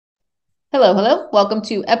Hello, hello. Welcome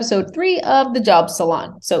to episode 3 of the Job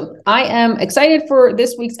Salon. So, I am excited for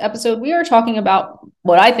this week's episode. We are talking about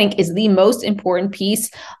what I think is the most important piece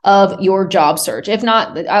of your job search. If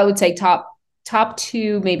not, I would say top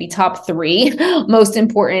 2, maybe top 3 most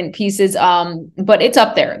important pieces. But it's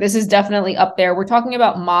up there. This is definitely up there. We're talking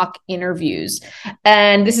about mock interviews.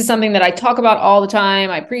 And this is something that I talk about all the time.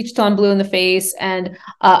 I preach till I'm blue in the face and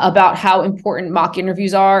about how important mock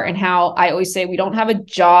interviews are, and how I always say we don't have a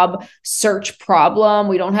job search problem.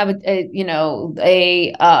 We don't have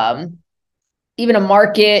even a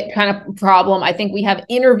market kind of problem. I think we have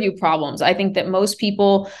interview problems. I think that most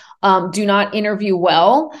people do not interview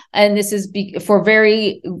well. And this is for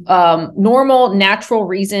very normal, natural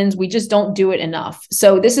reasons. We just don't do it enough.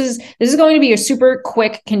 So this is going to be a super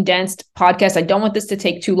quick, condensed podcast. I don't want this to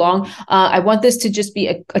take too long. I want this to just be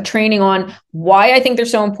a training on why I think they're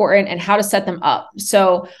so important and how to set them up.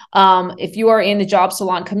 So if you are in the Job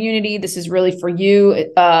Salon community, this is really for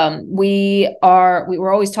you. We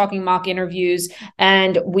were always talking mock interviews,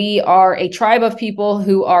 and we are a tribe of people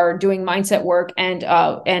who are doing mindset work and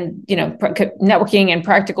networking and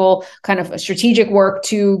practical kind of strategic work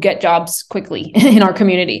to get jobs quickly in our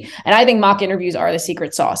community. And I think mock interviews are the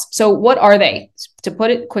secret sauce. So what are they? To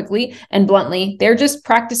put it quickly and bluntly, they're just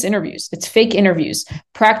practice interviews. It's fake interviews,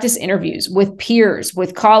 practice interviews with peers,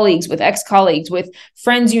 with colleagues, with ex-colleagues, with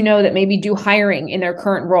friends that maybe do hiring in their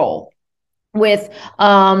current role, with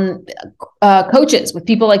coaches, with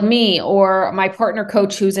people like me or my partner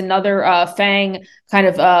coach, who's another FANG kind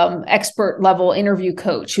of expert level interview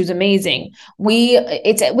coach who's amazing.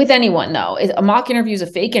 It's with anyone though. A mock interview is a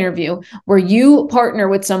fake interview where you partner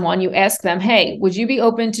with someone, you ask them, hey, would you be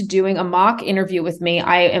open to doing a mock interview with me?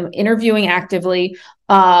 I am interviewing actively.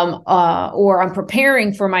 Or I'm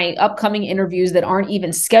preparing for my upcoming interviews that aren't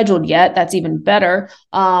even scheduled yet. That's even better,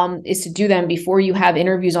 is to do them before you have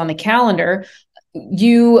interviews on the calendar.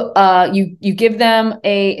 You give them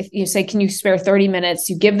you say, can you spare 30 minutes?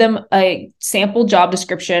 You give them a sample job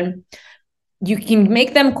description. You can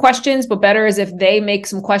make them questions, but better is if they make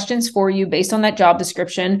some questions for you based on that job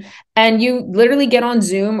description. And you literally get on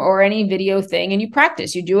Zoom or any video thing and you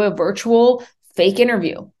practice. You do a virtual fake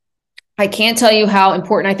interview. I can't tell you how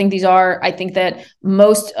important I think these are. I think that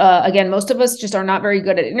most of us just are not very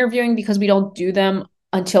good at interviewing because we don't do them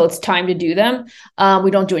until it's time to do them.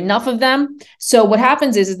 We don't do enough of them. So what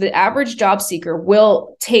happens is the average job seeker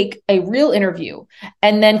will take a real interview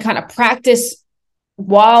and then kind of practice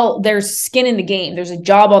while there's skin in the game. There's a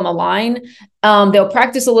job on the line. They'll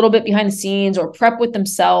practice a little bit behind the scenes or prep with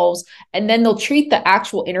themselves. And then they'll treat the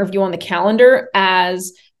actual interview on the calendar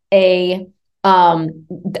as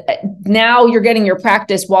now you're getting your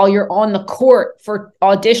practice while you're on the court for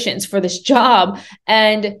auditions for this job,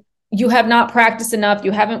 and you have not practiced enough.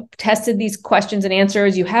 You haven't tested these questions and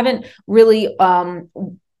answers. You haven't really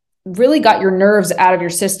got your nerves out of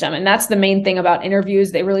your system. And that's the main thing about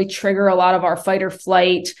interviews. They really trigger a lot of our fight or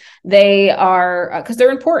flight. They are, because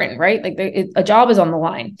they're important, right? Like a job is on the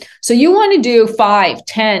line. So you want to do 5,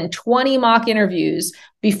 10, 20 mock interviews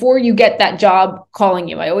before you get that job calling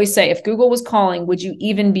you. I always say, if Google was calling, would you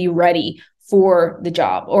even be ready for the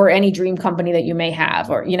job or any dream company that you may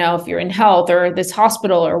have? Or, if you're in health or this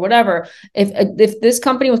hospital or whatever, if this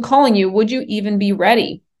company was calling you, would you even be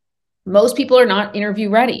ready? Most people are not interview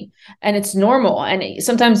ready, and it's normal. And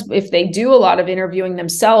sometimes if they do a lot of interviewing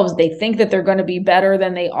themselves, they think that they're going to be better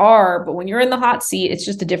than they are. But when you're in the hot seat, it's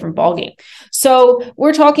just a different ballgame. So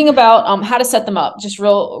we're talking about how to set them up just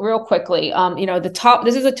real quickly.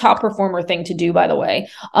 This is a top performer thing to do, by the way.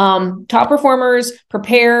 Top performers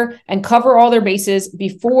prepare and cover all their bases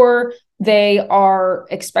before they are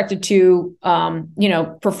expected to,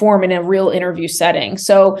 perform in a real interview setting.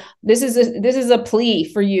 So this is a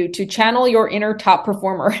plea for you to channel your inner top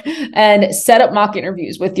performer and set up mock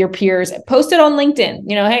interviews with your peers. Post it on LinkedIn.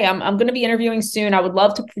 Hey, I'm going to be interviewing soon. I would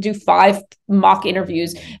love to do 5 mock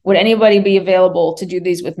interviews. Would anybody be available to do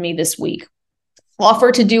these with me this week?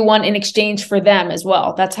 Offer to do one in exchange for them as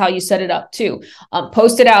well. That's how you set it up too.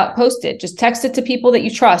 Post it. Just text it to people that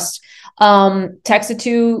you trust. Text it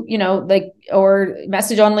to, or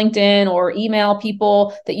message on LinkedIn or email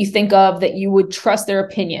people that you think of that you would trust their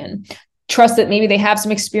opinion. Trust that maybe they have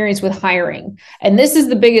some experience with hiring. And this is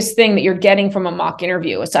the biggest thing that you're getting from a mock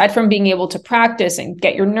interview. Aside from being able to practice and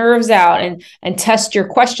get your nerves out and test your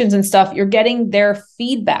questions and stuff, you're getting their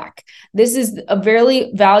feedback. This is a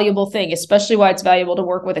very valuable thing, especially why it's valuable to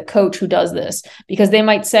work with a coach who does this, because they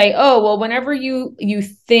might say, oh, well, whenever you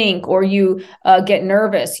think or you get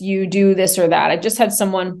nervous, you do this or that. I just had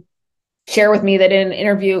someone share with me that in an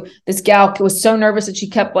interview, this gal was so nervous that she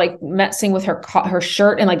kept like messing with her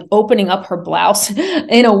shirt and like opening up her blouse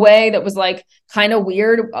in a way that was like kind of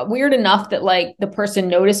weird enough that like the person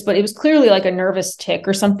noticed, but it was clearly like a nervous tick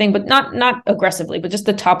or something, but not aggressively, but just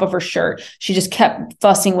the top of her shirt. She just kept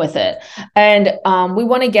fussing with it. And we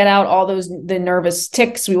want to get out all the nervous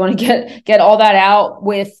ticks. We want to get all that out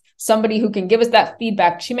with somebody who can give us that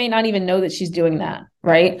feedback. She may not even know that she's doing that,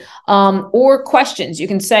 right? Or questions. You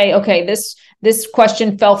can say, okay, this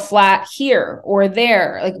question fell flat here or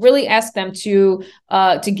there. Like really ask them to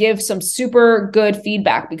give some super good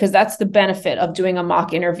feedback, because that's the benefit of doing a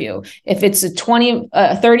mock interview. If it's a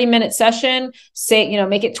 30-minute session, say,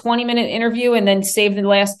 make it 20-minute interview and then save the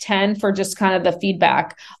last 10 for just kind of the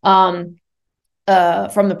feedback.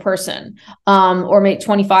 From the person, or make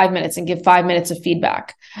 25 minutes and give 5 minutes of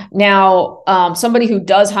feedback. Now, somebody who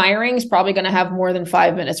does hiring is probably going to have more than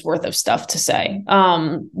 5 minutes worth of stuff to say,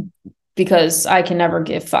 because I can never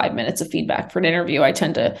give 5 minutes of feedback for an interview. I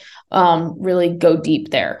tend to really go deep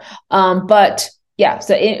there. But yeah,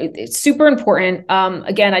 so it's super important.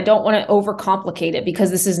 Again, I don't want to overcomplicate it,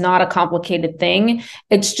 because this is not a complicated thing.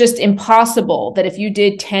 It's just impossible that if you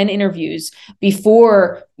did 10 interviews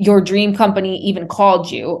before your dream company even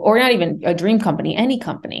called you, or not even a dream company, any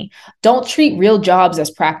company, don't treat real jobs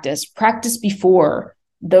as practice. Practice before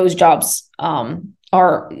those jobs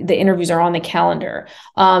the interviews are on the calendar.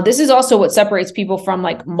 This is also what separates people from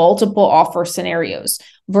like multiple offer scenarios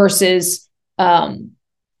versus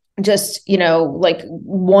just, like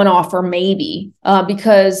one offer maybe,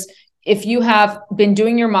 because if you have been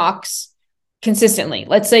doing your mocks consistently,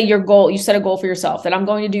 let's say you set a goal for yourself that I'm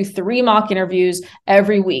going to do 3 mock interviews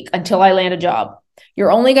every week until I land a job.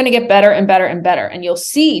 You're only going to get better and better and better. And you'll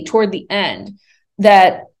see toward the end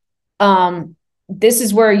that, this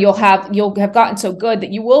is where you'll have gotten so good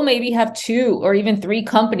that you will maybe have 2 or even 3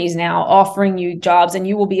 companies now offering you jobs, and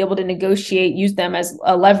you will be able to use them as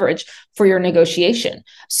a leverage for your negotiation.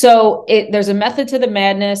 So there's a method to the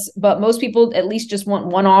madness, but most people at least just want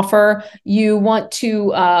one offer. You want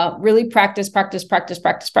to really practice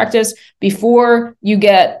before you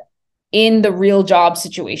get in the real job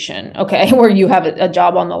situation, okay, where you have a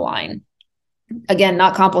job on the line. Again,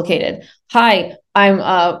 not complicated. Hi,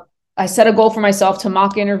 I set a goal for myself to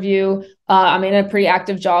mock interview. I'm in a pretty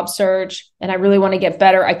active job search and I really want to get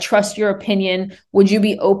better. I trust your opinion. Would you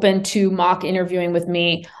be open to mock interviewing with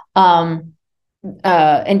me? And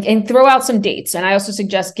throw out some dates. And I also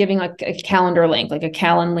suggest giving like a calendar link, like a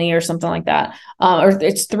Calendly or something like that. Or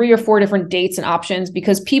it's 3 or 4 different dates and options,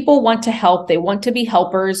 because people want to help. They want to be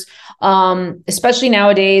helpers, especially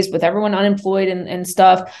nowadays with everyone unemployed and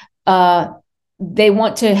stuff. They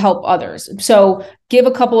want to help others. So give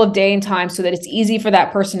a couple of day and time so that it's easy for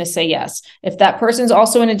that person to say yes. If that person's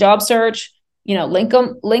also in a job search, link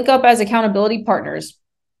up as accountability partners.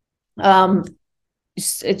 Try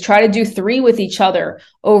to do 3 with each other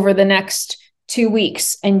over the next 2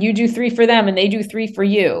 weeks, and you do 3 for them and they do 3 for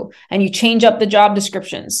you, and you change up the job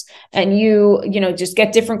descriptions, and you just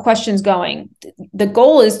get different questions going. The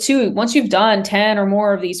goal is to, once you've done 10 or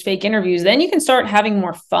more of these fake interviews, then you can start having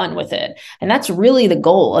more fun with it. And that's really the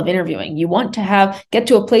goal of interviewing. You want to get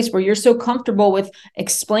to a place where you're so comfortable with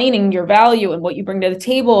explaining your value and what you bring to the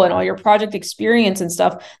table and all your project experience and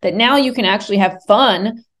stuff, that now you can actually have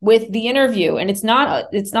fun with the interview. And it's not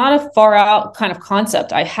a far out kind of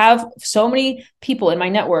concept. I have so many people in my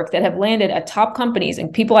network that have landed at top companies,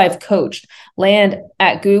 and people I've coached land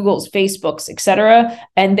at Google's, Facebook's, etc.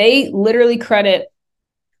 And they literally credit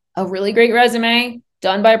a really great resume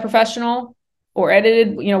done by a professional or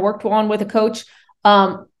edited, worked on with a coach,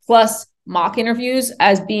 plus mock interviews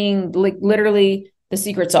as being literally the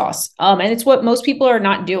secret sauce. And it's what most people are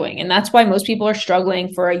not doing. And that's why most people are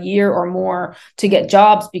struggling for a year or more to get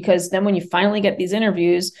jobs, because then when you finally get these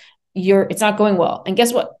interviews, it's not going well. And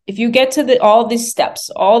guess what? If you get to all these steps,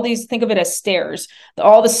 think of it as stairs,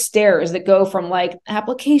 all the stairs that go from like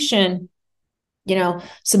application,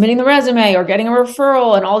 submitting the resume or getting a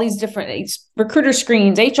referral, and all these different recruiter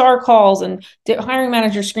screens, HR calls, and hiring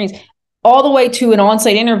manager screens, all the way to an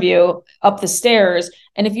on-site interview up the stairs.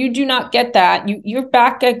 And if you do not get that, you're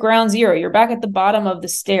back at ground zero. You're back at the bottom of the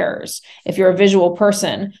stairs. If you're a visual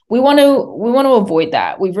person, we want to avoid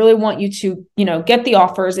that. We really want you to, get the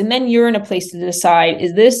offers, and then you're in a place to decide,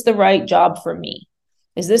 is this the right job for me?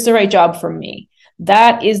 Is this the right job for me?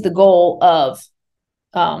 That is the goal of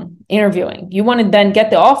interviewing. You want to then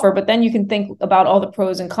get the offer, but then you can think about all the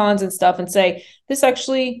pros and cons and stuff and say, this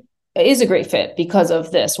actually is a great fit because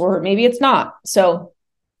of this, or maybe it's not. So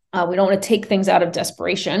we don't want to take things out of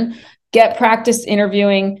desperation. Get practice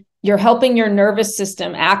interviewing. You're helping your nervous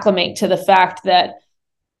system acclimate to the fact that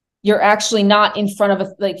you're actually not in front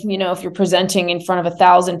of if you're presenting in front of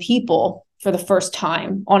 1,000 people for the first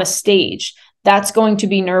time on a stage, that's going to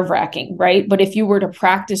be nerve-wracking, right? But if you were to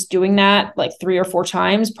practice doing that like 3 or 4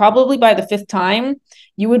 times, probably by the 5th time,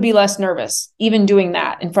 you would be less nervous, even doing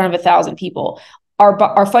that in front of 1,000 people.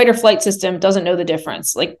 Our fight or flight system doesn't know the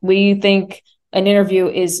difference. Like, we think an interview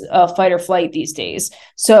is a fight or flight these days.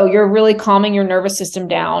 So you're really calming your nervous system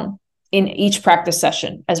down in each practice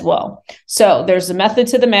session as well. So there's a method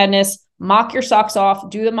to the madness. Mock your socks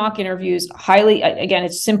off, do the mock interviews. Again,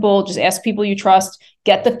 it's simple. Just ask people you trust,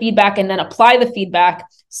 get the feedback, and then apply the feedback.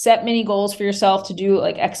 Set mini goals for yourself to do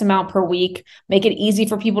like X amount per week. Make it easy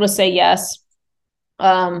for people to say yes.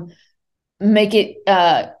 Make it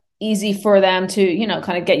easy for them to,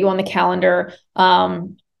 kind of get you on the calendar.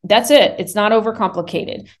 That's it. It's not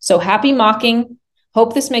overcomplicated. So happy mocking.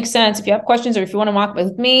 Hope this makes sense. If you have questions or if you want to mock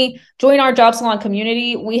with me, join our Job Salon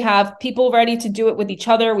community. We have people ready to do it with each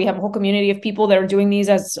other. We have a whole community of people that are doing these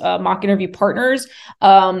as mock interview partners.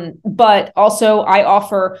 But also I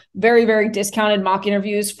offer very, very discounted mock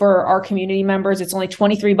interviews for our community members. It's only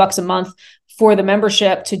 $23 a month for the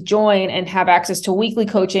membership to join and have access to weekly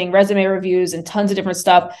coaching, resume reviews, and tons of different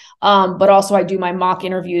stuff. But also I do my mock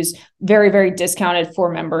interviews very, very discounted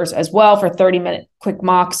for members as well, for 30-minute quick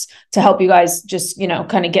mocks to help you guys just,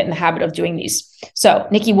 kind of get in the habit of doing these. So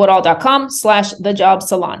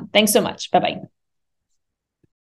NikkiWoodall.com/thejobsalon. Thanks so much. Bye-bye.